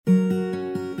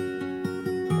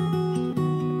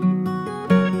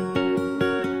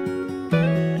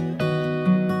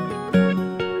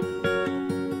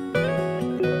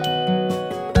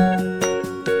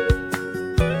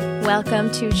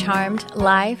Welcome to Charmed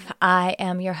Life. I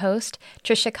am your host,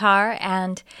 Trisha Carr,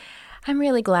 and I'm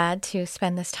really glad to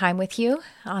spend this time with you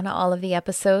on all of the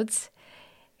episodes.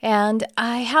 And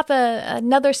I have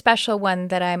another special one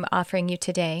that I'm offering you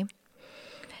today.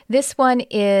 This one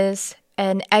is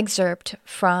an excerpt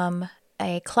from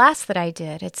a class that I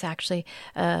did. It's actually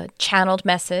a channeled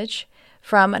message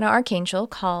from an archangel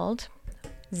called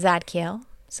Zadkiel.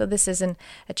 So this is a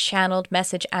channeled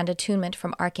message and attunement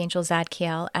from Archangel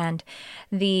Zadkiel, and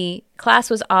the class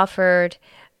was offered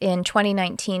in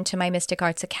 2019 to my Mystic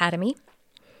Arts Academy.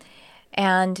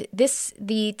 And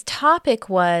the topic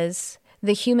was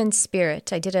the human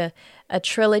spirit. I did a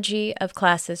trilogy of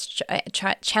classes,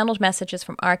 channeled messages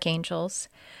from archangels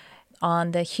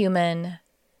on the human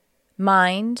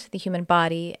mind, the human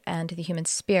body, and the human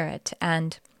spirit.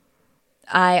 And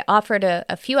I offered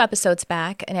a few episodes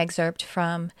back an excerpt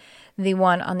from the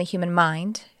one on the human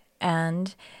mind,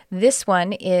 and this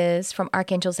one is from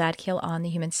Archangel Zadkiel on the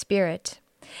human spirit.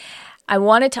 I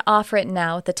wanted to offer it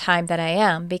now at the time that I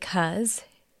am because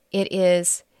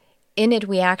in it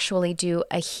we actually do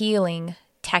a healing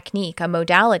technique, a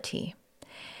modality.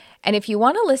 And if you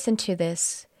want to listen to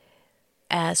this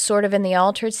as sort of in the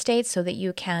altered state so that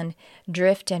you can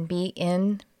drift and be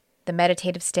in the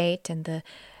meditative state and the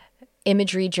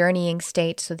imagery journeying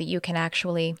state so that you can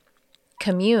actually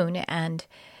commune and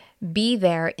be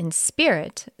there in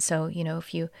spirit. So,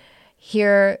 if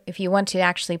you want to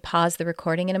actually pause the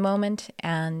recording in a moment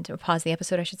or pause the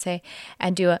episode, I should say,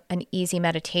 and do an easy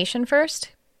meditation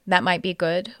first, that might be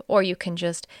good. Or you can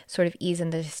just sort of ease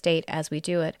in the state as we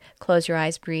do it. Close your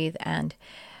eyes, breathe, and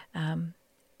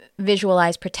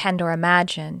visualize, pretend, or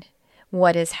imagine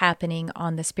what is happening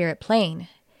on the spirit plane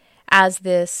as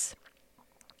this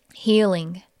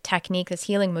healing technique, this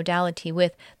healing modality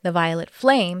with the violet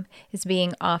flame is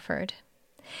being offered.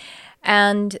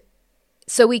 And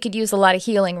so we could use a lot of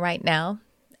healing right now.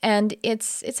 And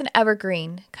it's an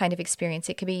evergreen kind of experience.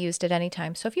 It could be used at any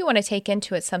time. So if you want to take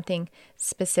into it something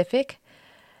specific,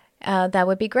 that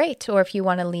would be great. Or if you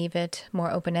want to leave it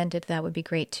more open-ended, that would be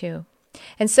great too.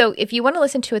 And so if you want to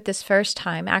listen to it this first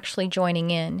time, actually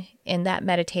joining in that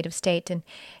meditative state, and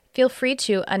feel free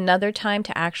to another time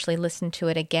to actually listen to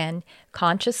it again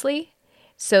consciously.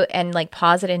 So, and like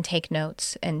pause it and take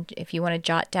notes. And if you want to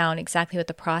jot down exactly what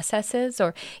the process is,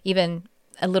 or even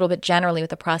a little bit generally what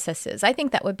the process is, I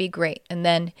think that would be great. And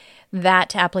then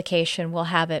that application will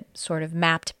have it sort of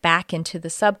mapped back into the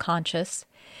subconscious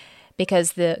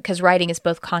because writing is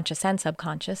both conscious and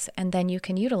subconscious. And then you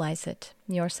can utilize it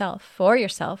yourself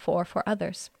or for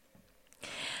others.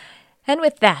 And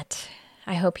with that,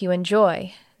 I hope you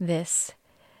enjoy this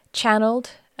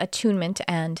channeled attunement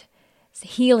and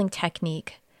healing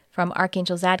technique from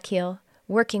Archangel Zadkiel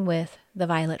working with the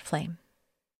violet flame.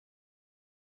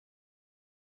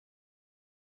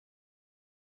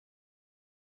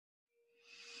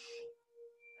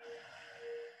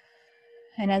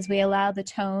 And as we allow the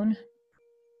tone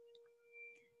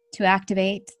to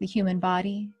activate the human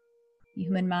body, the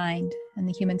human mind, and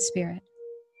the human spirit,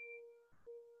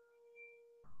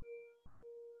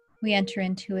 we enter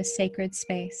into a sacred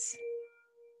space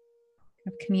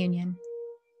of communion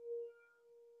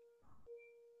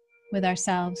with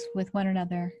ourselves, with one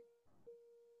another,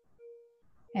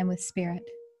 and with spirit.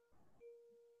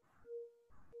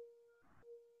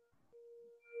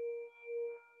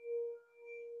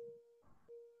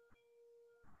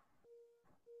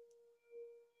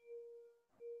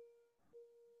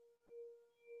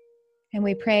 And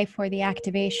we pray for the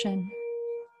activation,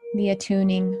 the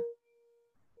attuning,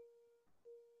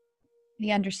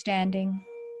 the understanding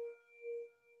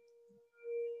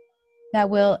that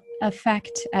will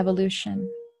affect evolution,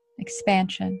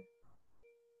 expansion,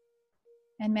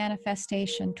 and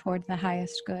manifestation toward the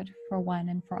highest good for one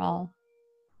and for all.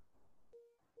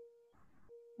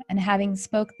 And having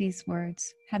spoken these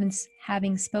words, and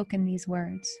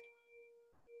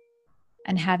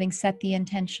having set the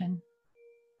intention,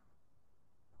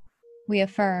 we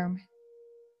affirm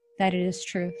that it is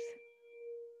truth.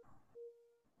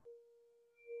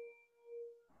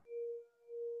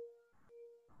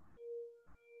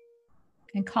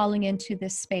 And calling into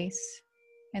this space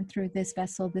and through this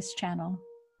vessel, this channel,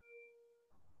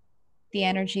 the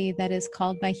energy that is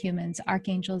called by humans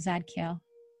Archangel Zadkiel,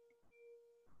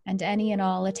 and any and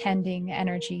all attending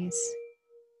energies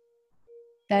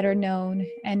that are known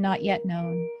and not yet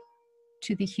known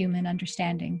to the human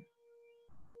understanding.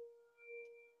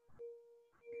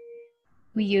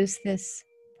 We use this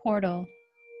portal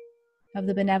of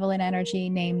the benevolent energy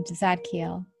named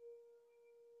Zadkiel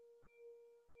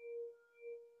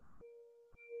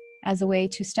as a way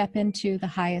to step into the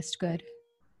highest good.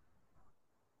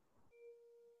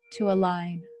 to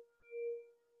align.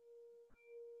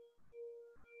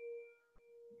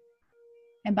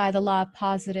 And by the law of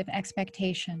positive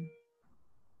expectation,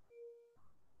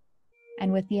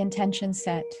 and with the intention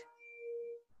set,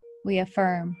 we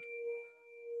affirm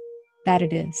that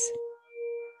it is.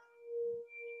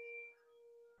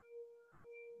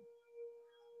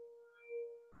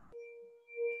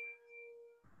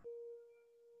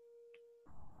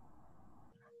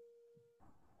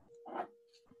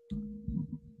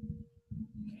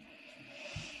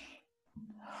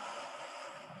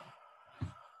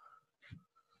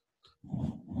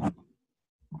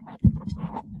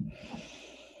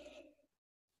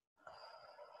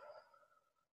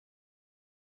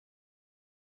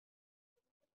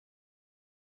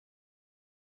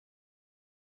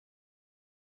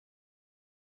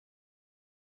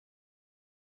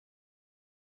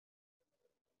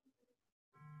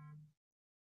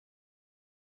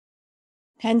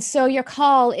 And so your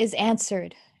call is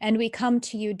answered, and we come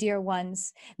to you, dear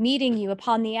ones, meeting you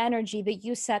upon the energy that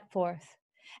you set forth.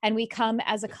 And we come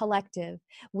as a collective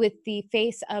with the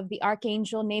face of the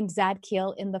archangel named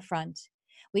Zadkiel in the front.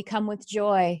 We come with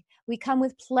joy. We come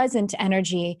with pleasant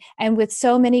energy and with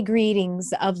so many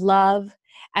greetings of love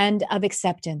and of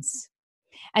acceptance.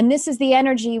 And this is the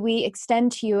energy we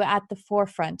extend to you at the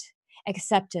forefront,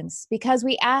 acceptance, because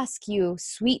we ask you,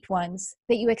 sweet ones,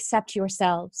 that you accept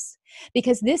yourselves,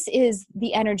 because this is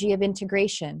the energy of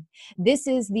integration. This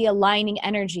is the aligning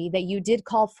energy that you did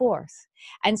call forth.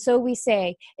 And so we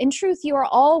say, in truth, you are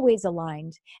always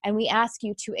aligned, and we ask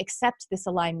you to accept this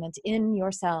alignment in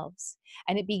yourselves.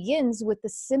 And it begins with the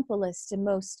simplest and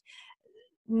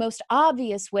most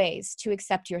obvious ways to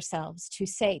accept yourselves, to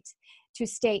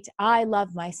state, I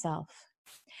love myself.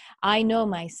 I know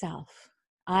myself.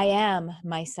 I am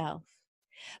myself.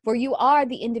 For you are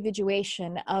the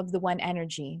individuation of the one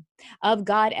energy, of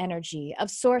God energy, of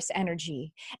source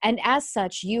energy. And as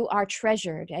such, you are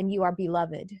treasured and you are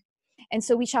beloved. And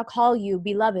so we shall call you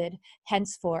beloved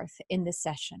henceforth in this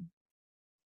session.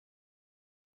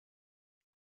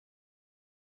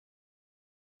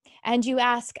 And you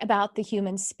ask about the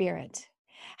human spirit,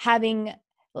 having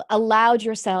allowed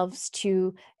yourselves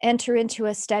to enter into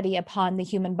a study upon the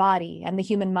human body and the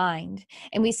human mind.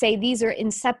 And we say these are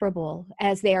inseparable,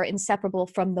 as they are inseparable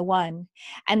from the one,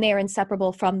 and they are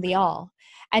inseparable from the all.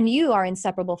 And you are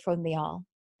inseparable from the all.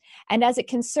 And as it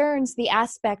concerns the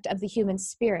aspect of the human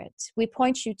spirit, we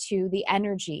point you to the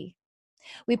energy.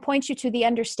 We point you to the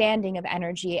understanding of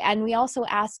energy, and we also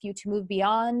ask you to move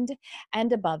beyond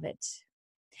and above it.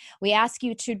 We ask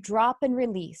you to drop and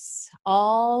release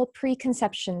all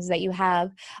preconceptions that you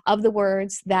have of the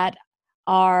words that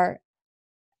are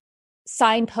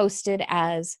signposted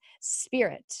as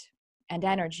spirit and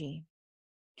energy.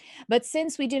 But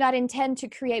since we do not intend to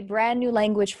create brand new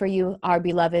language for you, our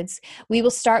beloveds, we will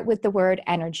start with the word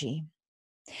energy.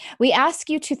 We ask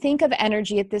you to think of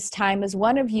energy at this time as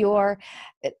one of your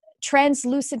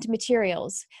translucent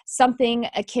materials, something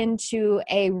akin to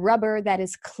a rubber that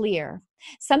is clear,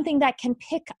 something that can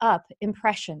pick up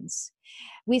impressions.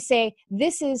 We say,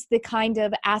 this is the kind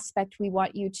of aspect we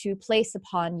want you to place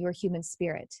upon your human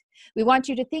spirit. We want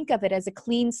you to think of it as a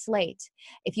clean slate.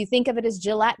 If you think of it as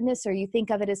gelatinous or you think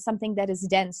of it as something that is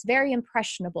dense, very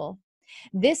impressionable,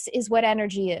 this is what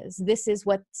energy is. This is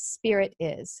what spirit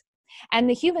is. And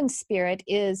the human spirit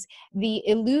is the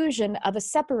illusion of a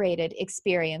separated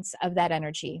experience of that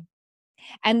energy.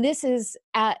 And this is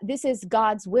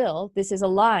God's will. This is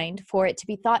aligned for it to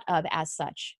be thought of as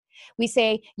such. We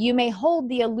say, you may hold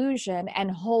the illusion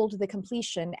and hold the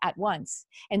completion at once.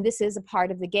 And this is a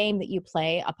part of the game that you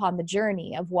play upon the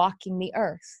journey of walking the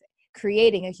earth,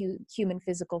 creating a human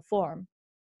physical form.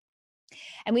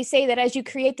 And we say that as you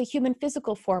create the human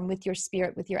physical form with your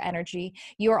spirit, with your energy,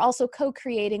 you are also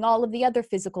co-creating all of the other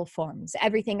physical forms.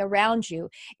 Everything around you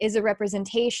is a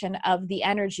representation of the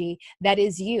energy that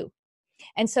is you.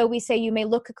 And so we say you may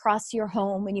look across your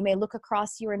home and you may look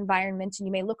across your environment and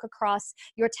you may look across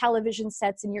your television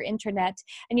sets and your internet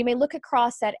and you may look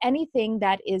across at anything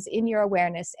that is in your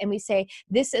awareness. And we say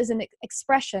this is an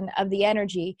expression of the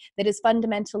energy that is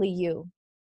fundamentally you.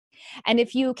 And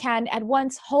if you can at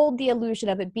once hold the illusion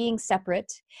of it being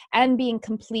separate and being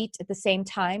complete at the same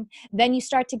time, then you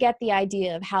start to get the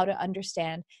idea of how to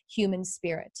understand human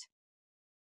spirit.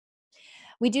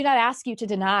 We do not ask you to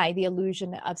deny the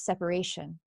illusion of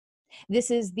separation.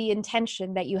 This is the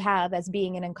intention that you have as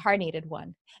being an incarnated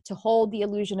one, to hold the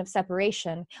illusion of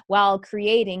separation while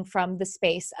creating from the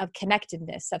space of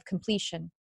connectedness, of completion.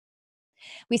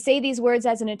 We say these words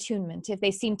as an attunement. If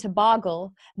they seem to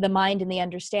boggle the mind and the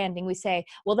understanding, we say,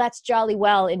 well, that's jolly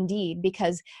well indeed,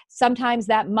 because sometimes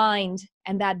that mind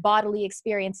and that bodily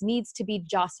experience needs to be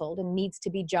jostled and needs to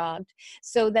be jogged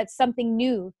so that something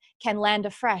new can land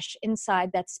afresh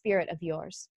inside that spirit of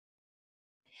yours.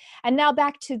 And now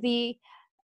back to the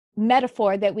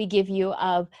metaphor that we give you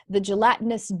of the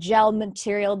gelatinous gel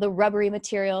material, the rubbery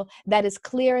material that is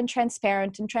clear and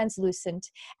transparent and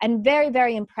translucent and very,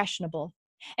 very impressionable.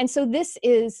 And so this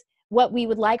is what we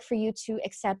would like for you to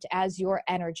accept as your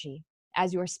energy,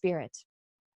 as your spirit.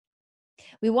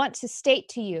 We want to state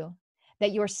to you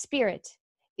that your spirit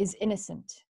is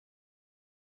innocent.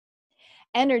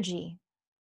 Energy,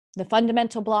 the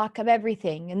fundamental block of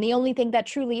everything, and the only thing that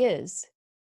truly is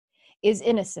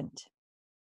innocent.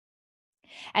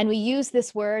 And we use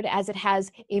this word as it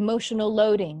has emotional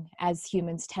loading, as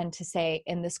humans tend to say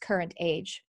in this current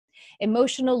age.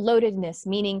 Emotional loadedness,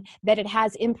 meaning that it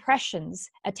has impressions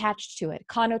attached to it,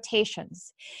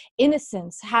 connotations.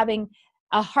 Innocence, having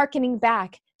a hearkening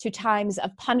back to times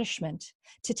of punishment,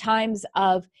 to times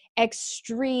of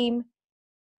extreme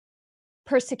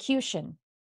persecution.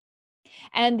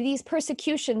 And these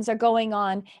persecutions are going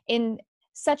on in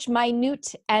such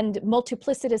minute and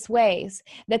multiplicitous ways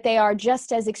that they are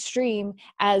just as extreme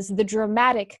as the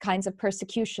dramatic kinds of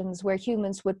persecutions where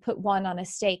humans would put one on a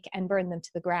stake and burn them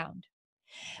to the ground.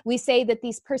 We say that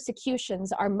these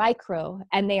persecutions are micro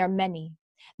and they are many.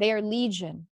 They are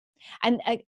legion. And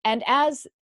as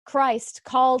Christ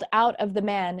called out of the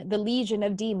man the legion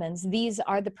of demons, these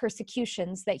are the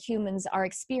persecutions that humans are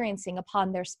experiencing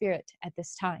upon their spirit at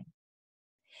this time.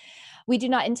 We do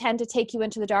not intend to take you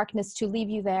into the darkness to leave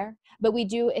you there, but we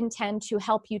do intend to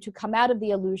help you to come out of the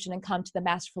illusion and come to the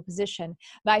masterful position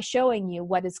by showing you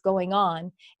what is going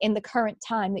on in the current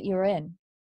time that you're in.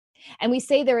 And we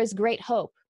say there is great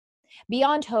hope.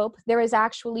 Beyond hope, there is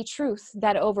actually truth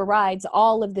that overrides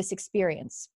all of this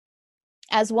experience.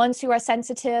 As ones who are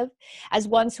sensitive, as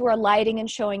ones who are lighting and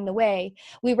showing the way,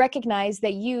 we recognize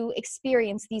that you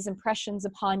experience these impressions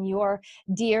upon your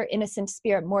dear innocent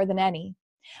spirit more than any.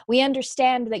 We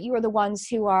understand that you are the ones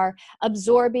who are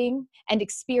absorbing and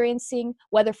experiencing,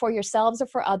 whether for yourselves or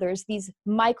for others, these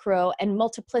micro and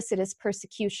multiplicitous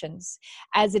persecutions,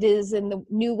 as it is in the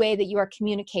new way that you are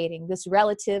communicating, this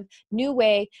relative new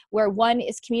way where one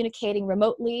is communicating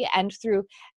remotely and through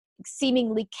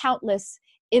seemingly countless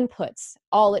inputs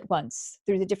all at once,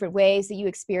 through the different ways that you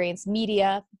experience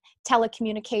media,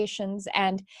 telecommunications,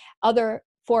 and other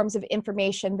forms of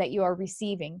information that you are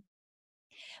receiving.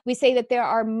 We say that there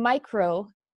are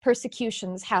micro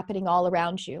persecutions happening all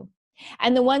around you.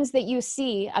 And the ones that you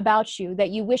see about you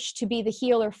that you wish to be the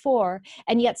healer for,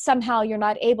 and yet somehow you're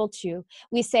not able to,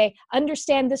 we say,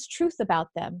 understand this truth about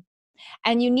them.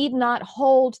 And you need not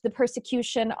hold the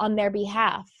persecution on their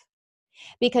behalf,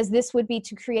 because this would be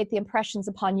to create the impressions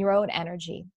upon your own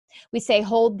energy. We say,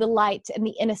 hold the light and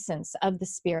the innocence of the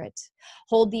spirit.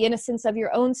 Hold the innocence of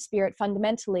your own spirit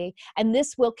fundamentally, and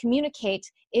this will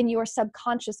communicate in your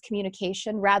subconscious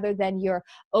communication rather than your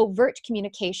overt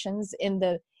communications in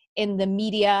the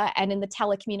media and in the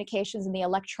telecommunications and the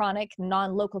electronic,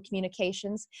 non-local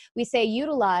communications. We say,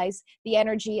 utilize the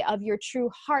energy of your true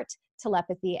heart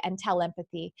telepathy and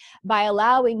telepathy by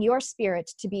allowing your spirit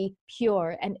to be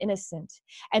pure and innocent.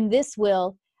 And this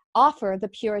will offer the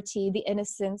purity, the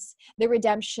innocence, the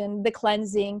redemption, the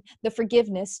cleansing, the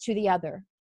forgiveness to the other.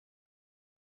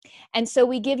 And so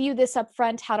we give you this up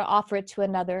front, how to offer it to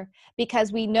another,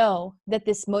 because we know that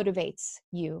this motivates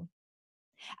you.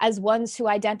 As ones who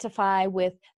identify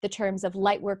with the terms of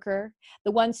light worker,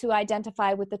 the ones who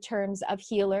identify with the terms of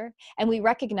healer, and we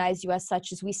recognize you as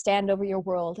such as we stand over your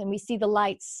world and we see the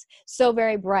lights so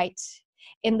very bright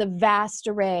in the vast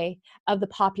array of the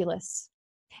populace.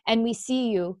 And we see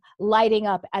you lighting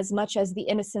up as much as the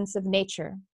innocence of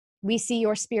nature. We see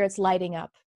your spirits lighting up.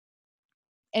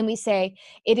 And we say,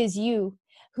 it is you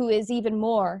who is even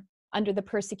more under the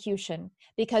persecution,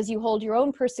 because you hold your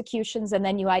own persecutions and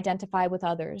then you identify with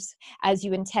others as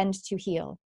you intend to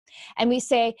heal. And we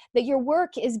say that your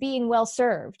work is being well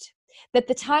served, that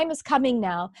the time is coming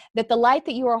now, that the light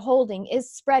that you are holding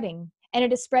is spreading, and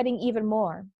it is spreading even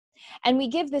more. And we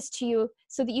give this to you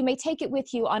so that you may take it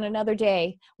with you on another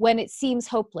day when it seems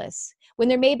hopeless, when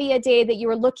there may be a day that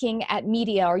you're looking at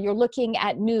media or you're looking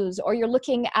at news or you're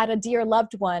looking at a dear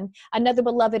loved one, another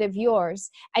beloved of yours,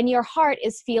 and your heart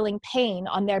is feeling pain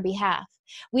on their behalf.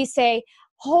 We say,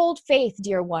 hold faith,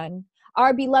 dear one.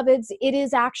 Our beloveds, it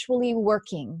is actually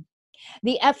working.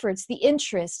 The efforts, the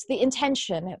interest, the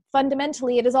intention.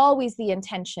 Fundamentally, it is always the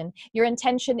intention. Your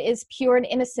intention is pure and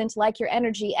innocent like your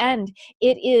energy, and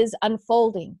it is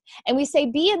unfolding. And we say,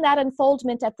 be in that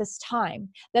unfoldment at this time,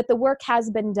 that the work has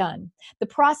been done. The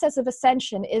process of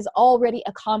ascension is already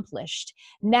accomplished.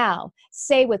 Now,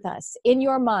 say with us, in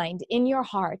your mind, in your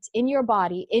heart, in your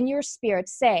body, in your spirit,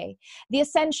 say, the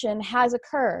ascension has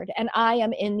occurred, and I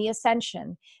am in the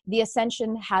ascension. The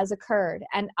ascension has occurred,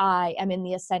 and I am in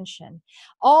the ascension.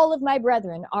 All of my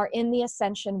brethren are in the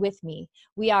ascension with me.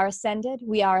 We are ascended,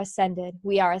 we are ascended,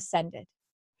 we are ascended.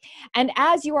 And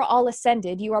as you are all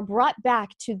ascended, you are brought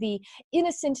back to the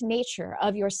innocent nature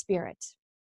of your spirit.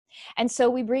 And so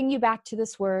we bring you back to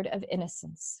this word of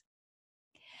innocence.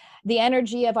 The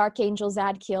energy of Archangel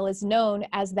Zadkiel is known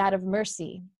as that of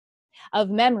mercy, of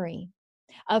memory,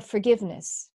 of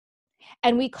forgiveness.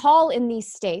 And we call in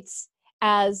these states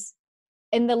as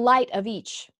in the light of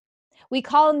each. We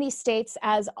call in these states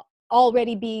as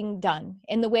already being done,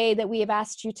 in the way that we have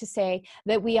asked you to say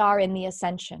that we are in the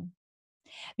ascension.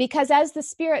 Because as the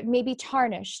spirit may be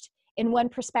tarnished in one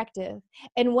perspective,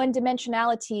 in one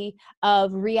dimensionality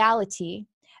of reality,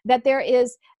 that there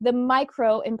is the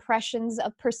micro impressions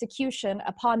of persecution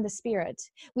upon the spirit.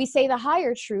 We say the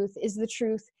higher truth is the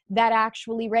truth that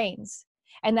actually reigns,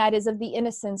 and that is of the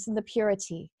innocence and the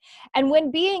purity. And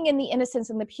when being in the innocence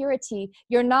and the purity,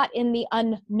 you're not in the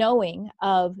unknowing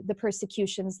of the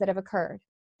persecutions that have occurred.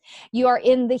 You are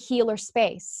in the healer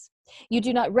space. You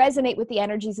do not resonate with the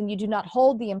energies and you do not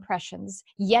hold the impressions,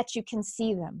 yet you can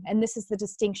see them. And this is the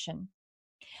distinction.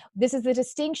 This is the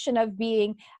distinction of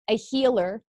being a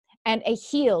healer and a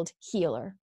healed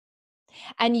healer.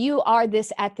 And you are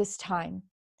this at this time.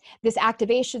 This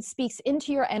activation speaks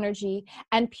into your energy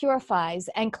and purifies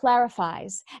and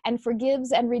clarifies and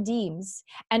forgives and redeems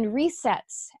and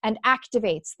resets and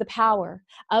activates the power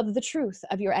of the truth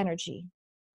of your energy.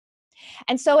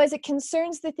 And so as it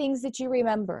concerns the things that you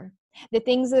remember, the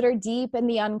things that are deep in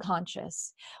the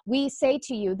unconscious, we say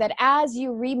to you that as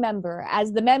you remember,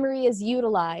 as the memory is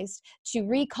utilized to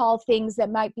recall things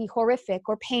that might be horrific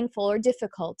or painful or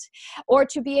difficult, or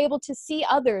to be able to see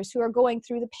others who are going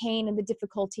through the pain and the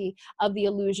difficulty of the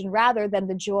illusion rather than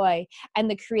the joy and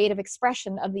the creative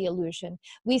expression of the illusion,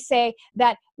 we say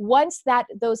that once that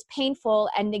those painful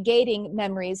and negating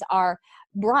memories are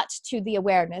brought to the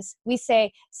awareness, we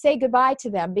say goodbye to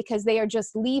them, because they are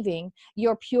just leaving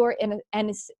your pure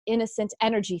innocent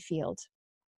energy field.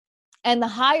 And the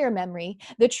higher memory,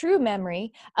 the true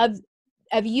memory of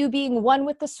you being one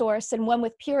with the source and one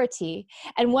with purity,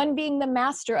 and one being the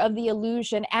master of the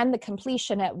illusion and the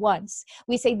completion at once,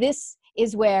 we say this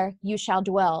is where you shall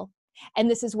dwell,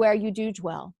 and this is where you do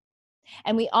dwell.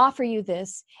 And we offer you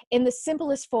this in the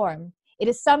simplest form. It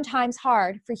is sometimes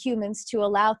hard for humans to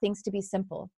allow things to be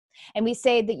simple. And we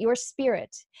say that your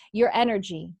spirit, your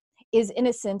energy, is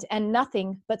innocent and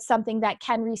nothing but something that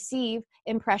can receive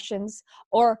impressions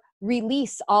or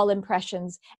release all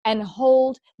impressions and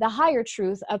hold the higher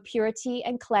truth of purity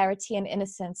and clarity and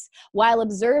innocence while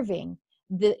observing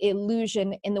the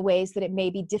illusion in the ways that it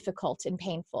may be difficult and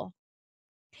painful.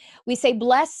 We say,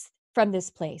 bless from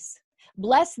this place.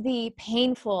 Bless the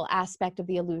painful aspect of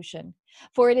the illusion,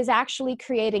 for it is actually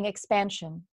creating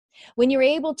expansion. When you're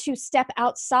able to step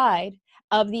outside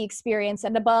of the experience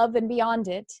and above and beyond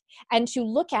it, and to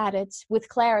look at it with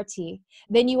clarity,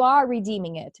 then you are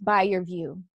redeeming it by your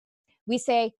view. We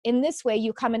say, in this way,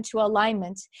 you come into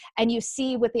alignment and you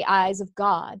see with the eyes of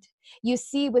God. You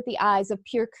see with the eyes of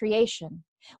pure creation.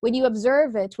 When you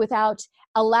observe it without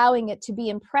allowing it to be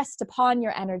impressed upon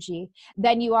your energy,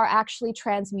 then you are actually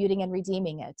transmuting and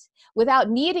redeeming it without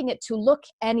needing it to look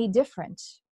any different.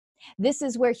 This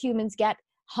is where humans get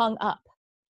hung up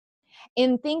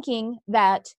in thinking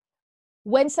that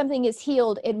when something is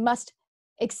healed, it must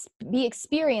be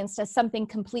experienced as something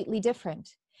completely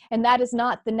different. And that is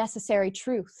not the necessary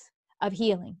truth of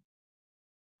healing.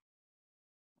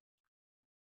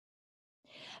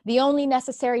 The only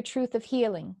necessary truth of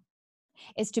healing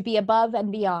is to be above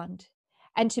and beyond,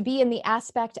 and to be in the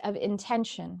aspect of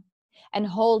intention and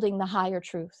holding the higher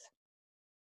truth.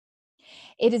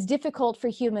 It is difficult for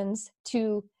humans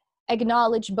to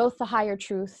acknowledge both the higher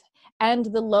truth and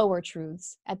the lower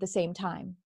truths at the same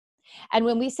time. And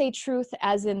when we say truth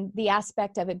as in the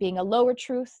aspect of it being a lower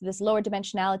truth, this lower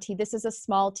dimensionality, this is a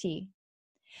small t.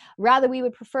 Rather, we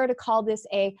would prefer to call this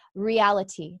a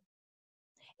reality.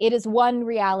 It is one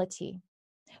reality.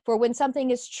 For when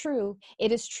something is true,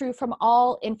 it is true from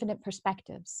all infinite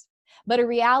perspectives. But a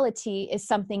reality is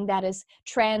something that is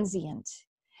transient,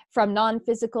 from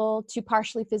non-physical to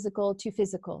partially physical to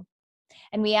physical.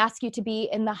 And we ask you to be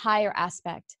in the higher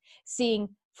aspect, seeing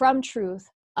from truth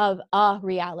of a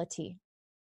reality.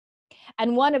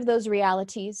 And one of those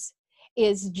realities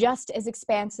is just as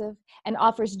expansive and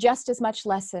offers just as much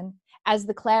lesson as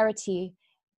the clarity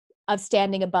of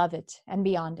standing above it and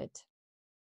beyond it.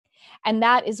 And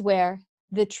that is where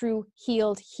the true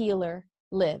healed healer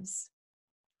lives.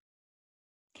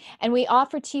 And we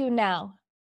offer to you now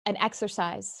an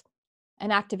exercise,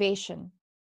 an activation.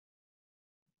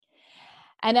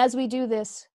 And as we do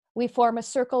this, we form a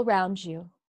circle around you,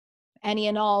 any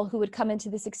and all who would come into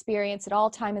this experience at all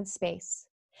time and space.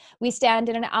 We stand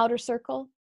in an outer circle,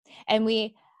 and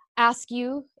we ask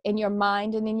you in your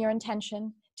mind and in your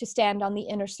intention to stand on the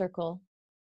inner circle.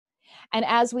 And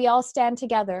as we all stand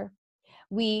together,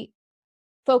 we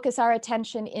focus our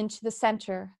attention into the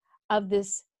center of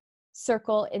this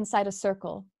circle inside a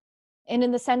circle. And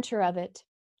in the center of it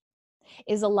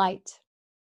is a light,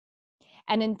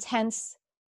 an intense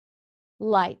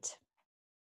light.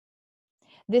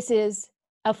 This is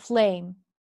a flame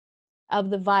of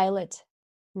the violet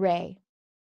ray.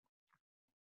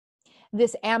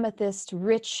 This amethyst,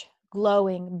 rich,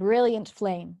 glowing, brilliant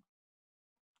flame.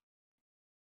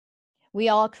 We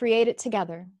all create it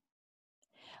together.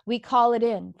 We call it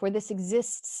in, for this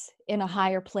exists in a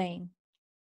higher plane.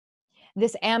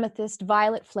 This amethyst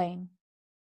violet flame,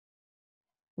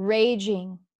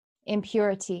 raging in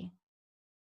purity,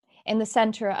 in the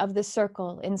center of the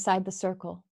circle, inside the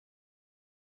circle.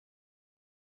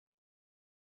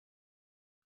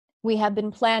 We have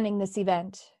been planning this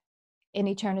event in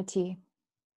eternity,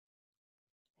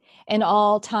 in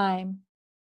all time,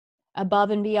 above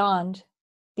and beyond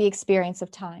the experience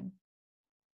of time.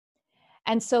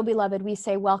 And so, beloved, we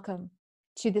say welcome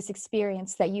to this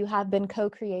experience that you have been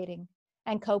co-creating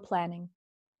and co-planning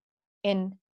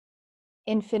in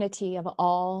infinity of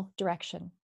all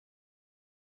direction.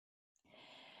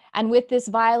 And with this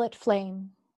violet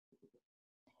flame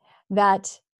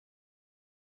that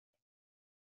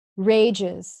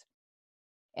rages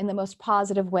in the most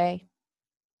positive way,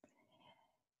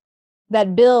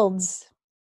 that builds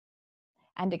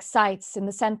and excites in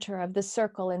the center of the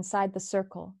circle, inside the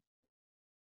circle,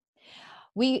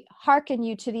 we hearken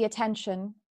you to the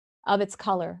attention of its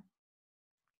color.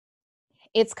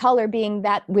 Its color being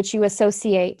that which you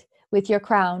associate with your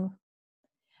crown,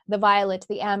 the violet,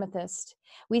 the amethyst.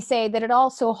 We say that it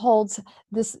also holds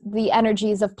the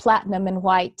energies of platinum and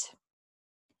white,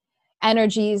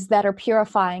 energies that are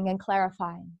purifying and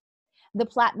clarifying. The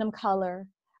platinum color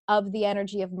of the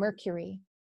energy of Mercury,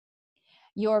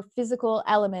 your physical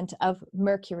element of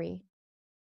Mercury,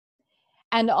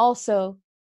 and also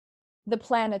the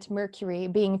planet Mercury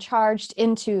being charged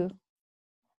into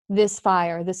this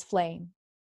fire, this flame.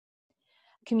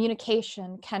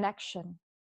 Communication, connection,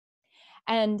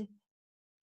 and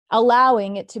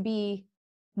allowing it to be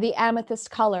the amethyst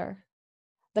color,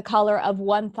 the color of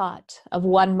one thought, of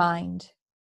one mind,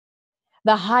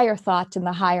 the higher thought and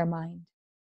the higher mind.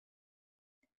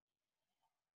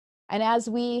 And as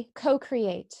we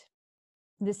co-create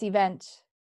this event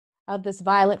of this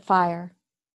violet fire,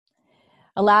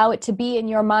 allow it to be in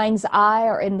your mind's eye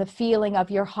or in the feeling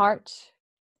of your heart.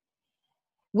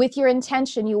 With your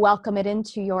intention, you welcome it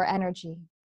into your energy.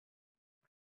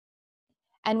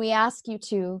 And we ask you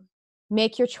to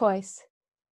make your choice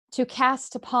to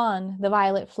cast upon the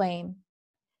violet flame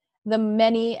the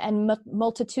many and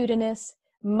multitudinous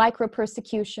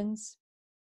micro-persecutions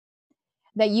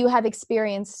that you have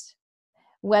experienced,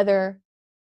 whether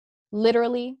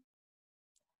literally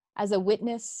as a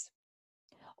witness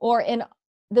or in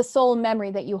the soul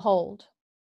memory that you hold.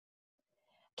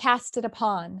 Cast it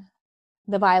upon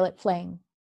the violet flame.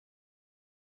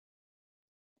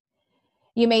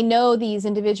 You may know these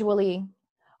individually,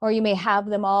 or you may have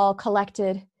them all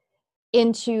collected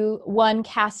into one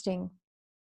casting,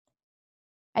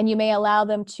 and you may allow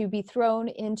them to be thrown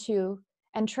into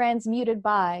and transmuted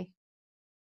by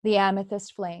the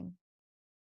amethyst flame.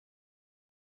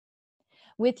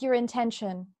 With your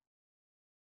intention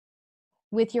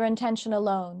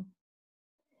alone,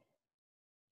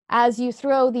 as you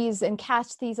throw these and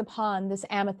cast these upon this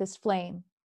amethyst flame,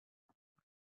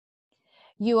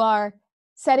 you are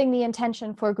setting the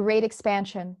intention for great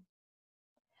expansion,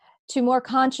 to more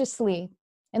consciously,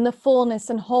 in the fullness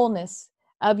and wholeness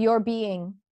of your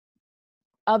being,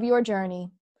 of your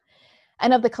journey,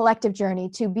 and of the collective journey,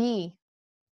 to be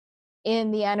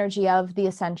in the energy of the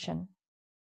ascension.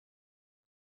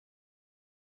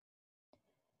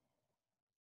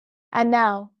 And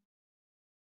now,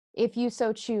 if you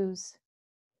so choose,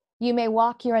 you may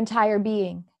walk your entire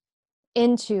being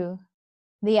into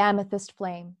the amethyst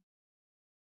flame,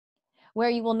 where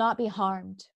you will not be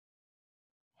harmed.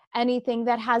 Anything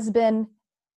that has been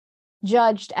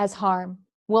judged as harm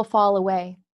will fall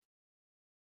away.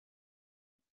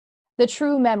 The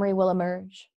true memory will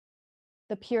emerge,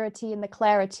 the purity and the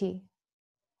clarity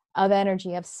of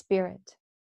energy, of spirit.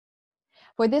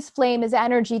 For this flame is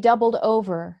energy doubled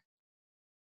over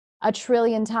 1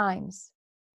 trillion times,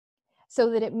 so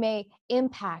that it may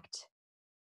impact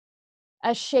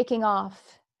a shaking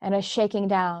off and a shaking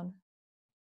down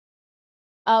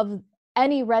of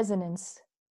any resonance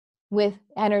with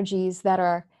energies that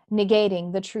are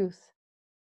negating the truth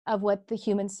of what the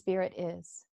human spirit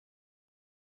is.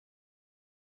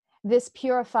 This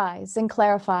purifies and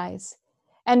clarifies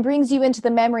and brings you into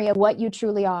the memory of what you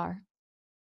truly are.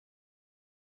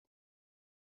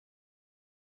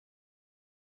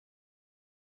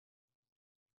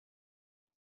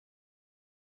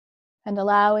 And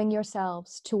allowing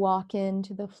yourselves to walk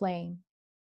into the flame.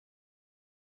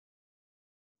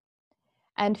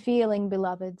 And feeling,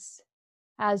 beloveds,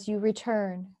 as you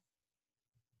return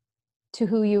to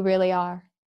who you really are.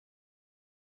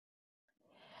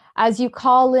 As you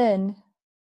call in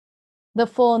the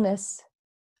fullness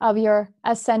of your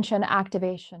ascension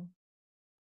activation.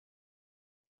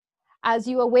 As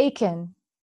you awaken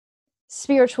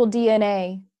spiritual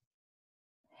DNA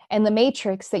and the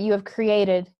matrix that you have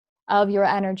created of your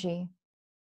energy,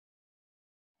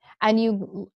 and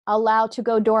you allow to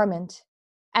go dormant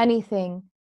anything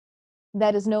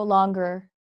that is no longer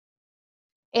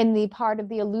in the part of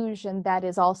the illusion that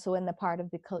is also in the part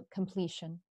of the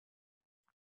completion.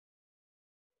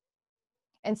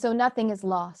 And so nothing is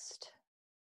lost.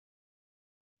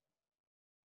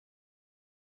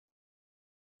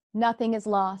 Nothing is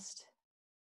lost,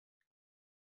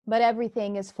 but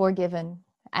everything is forgiven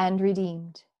and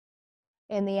redeemed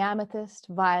in the amethyst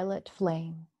violet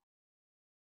flame.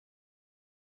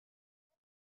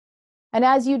 And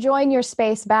as you join your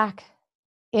space back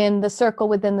in the circle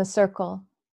within the circle,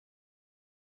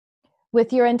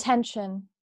 with your intention,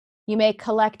 you may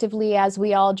collectively, as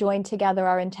we all join together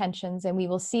our intentions, and we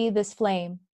will see this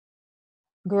flame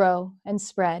grow and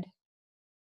spread.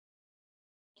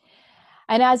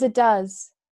 And as it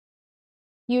does,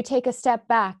 you take a step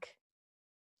back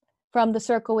from the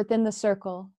circle within the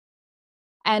circle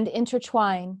and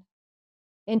intertwine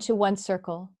into one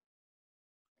circle,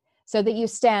 so that you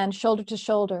stand shoulder to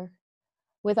shoulder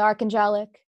with archangelic,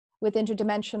 with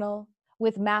interdimensional,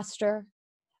 with master,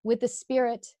 with the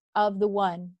spirit of the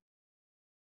one.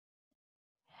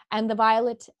 And the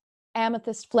violet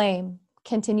amethyst flame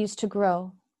continues to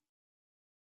grow.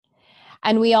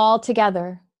 And we all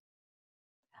together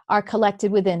are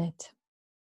collected within it.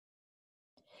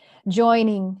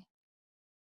 Joining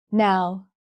now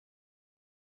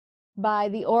by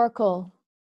the oracle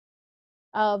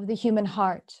of the human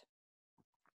heart.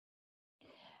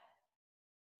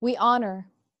 We honor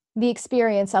the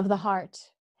experience of the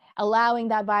heart, allowing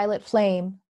that violet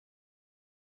flame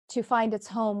to find its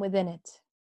home within it,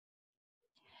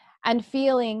 and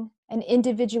feeling an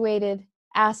individuated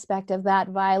aspect of that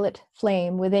violet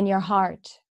flame within your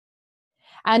heart,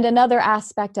 and another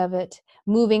aspect of it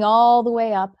moving all the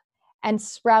way up and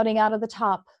sprouting out of the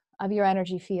top of your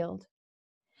energy field,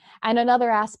 and another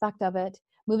aspect of it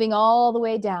moving all the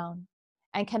way down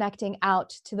and connecting out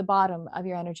to the bottom of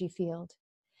your energy field.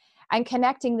 And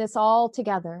connecting this all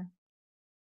together,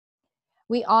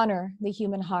 we honor the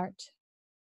human heart.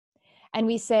 And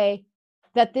we say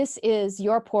that this is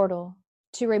your portal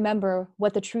to remember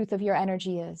what the truth of your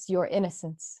energy is, your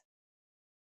innocence,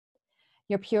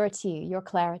 your purity, your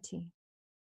clarity.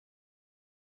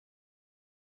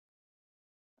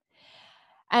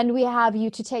 And we have you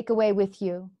to take away with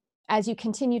you, as you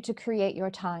continue to create your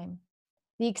time,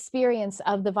 the experience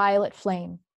of the violet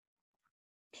flame.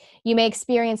 You may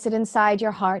experience it inside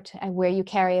your heart and where you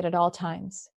carry it at all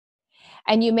times.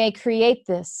 And you may create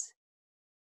this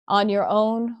on your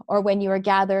own or when you are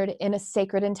gathered in a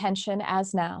sacred intention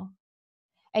as now.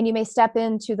 And you may step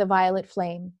into the violet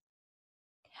flame.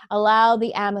 Allow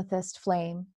the amethyst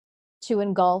flame to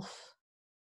engulf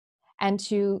and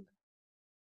to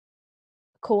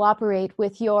cooperate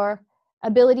with your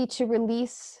ability to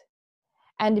release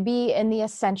and be in the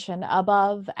ascension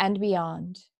above and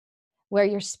beyond, where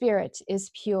your spirit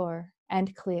is pure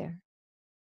and clear.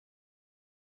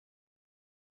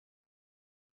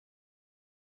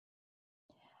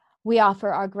 We offer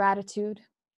our gratitude,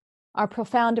 our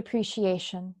profound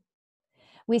appreciation.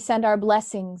 We send our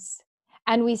blessings,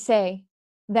 and we say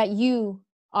that you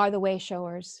are the way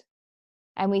showers.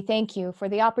 And we thank you for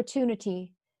the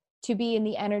opportunity to be in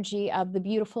the energy of the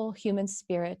beautiful human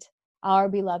spirit, our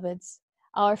beloveds,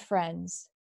 our friends,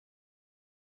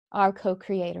 our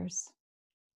co-creators.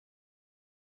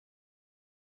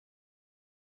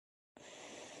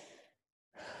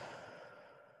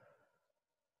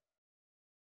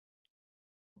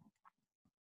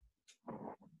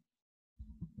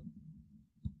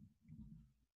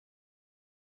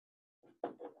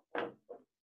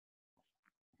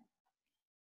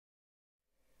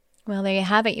 Well, there you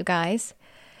have it, you guys.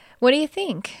 What do you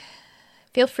think?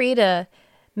 Feel free to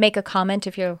make a comment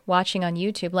if you're watching on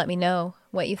YouTube. Let me know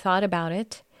what you thought about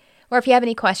it. Or if you have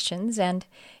any questions, and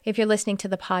if you're listening to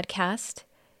the podcast,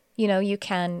 you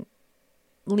can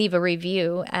leave a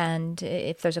review, and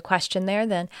if there's a question there,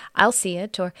 then I'll see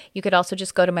it. Or you could also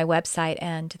just go to my website,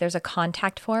 and there's a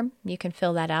contact form. You can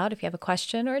fill that out if you have a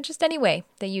question, or just any way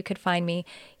that you could find me,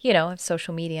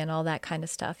 social media and all that kind of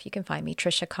stuff. You can find me,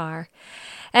 Trisha Carr.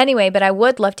 Anyway, but I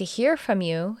would love to hear from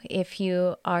you if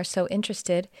you are so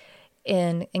interested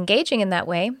in engaging in that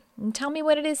way. And tell me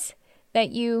what it is that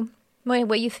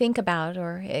what you think about,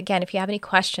 or again, if you have any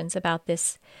questions about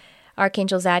this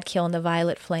Archangel Zadkiel and the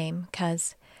Violet Flame,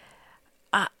 because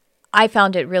I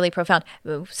found it really profound.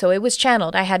 So it was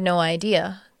channeled. I had no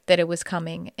idea that it was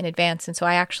coming in advance, and so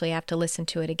I actually have to listen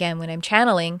to it again when I'm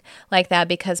channeling like that,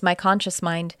 because my conscious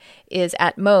mind is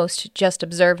at most just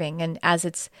observing, and as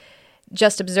it's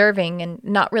just observing and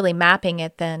not really mapping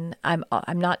it, then I'm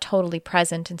not totally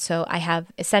present, and so I have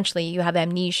essentially, you have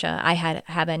amnesia. I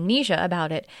have amnesia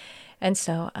about it. And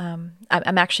so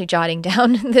I'm actually jotting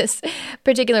down this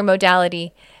particular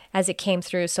modality as it came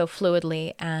through so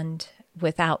fluidly and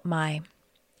without my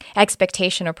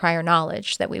expectation or prior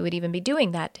knowledge that we would even be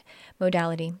doing that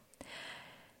modality.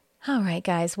 All right,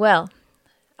 guys. Well,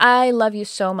 I love you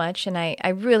so much, and I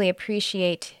really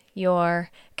appreciate your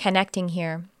connecting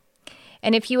here.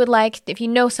 And if you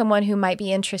know someone who might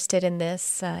be interested in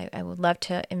this, I would love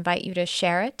to invite you to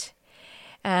share it.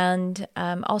 And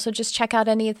also just check out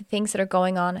any of the things that are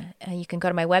going on. You can go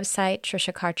to my website,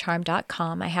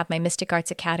 trishacarcharm.com. I have my Mystic Arts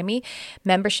Academy.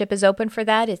 Membership is open for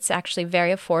that. It's actually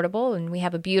very affordable, and we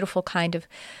have a beautiful kind of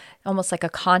almost like a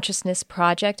consciousness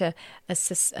project, a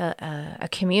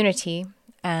community,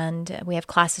 and we have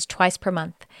classes twice per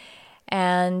month.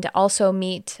 And also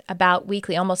meet about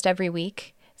weekly, almost every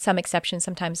week. Some exceptions,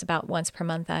 sometimes about once per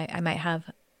month. I might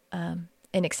have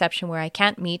an exception where I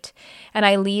can't meet, and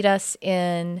I lead us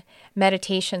in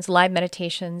meditations, live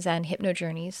meditations, and hypno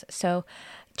journeys. So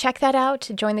check that out.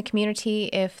 Join the community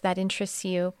if that interests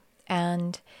you.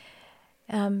 And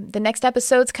the next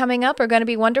episodes coming up are going to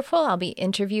be wonderful. I'll be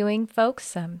interviewing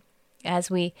folks as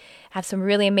we have some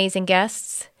really amazing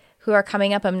guests who are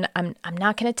coming up. I'm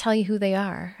not going to tell you who they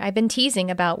are. I've been teasing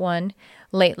about one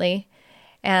lately,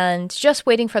 and just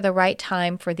waiting for the right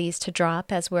time for these to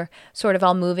drop as we're sort of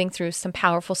all moving through some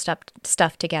powerful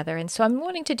stuff together. And so I'm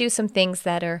wanting to do some things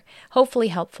that are hopefully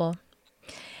helpful.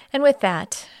 And with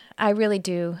that, I really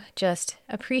do just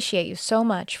appreciate you so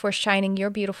much for shining your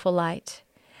beautiful light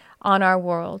on our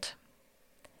world.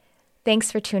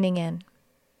 Thanks for tuning in.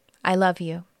 I love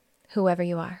you, whoever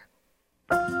you are.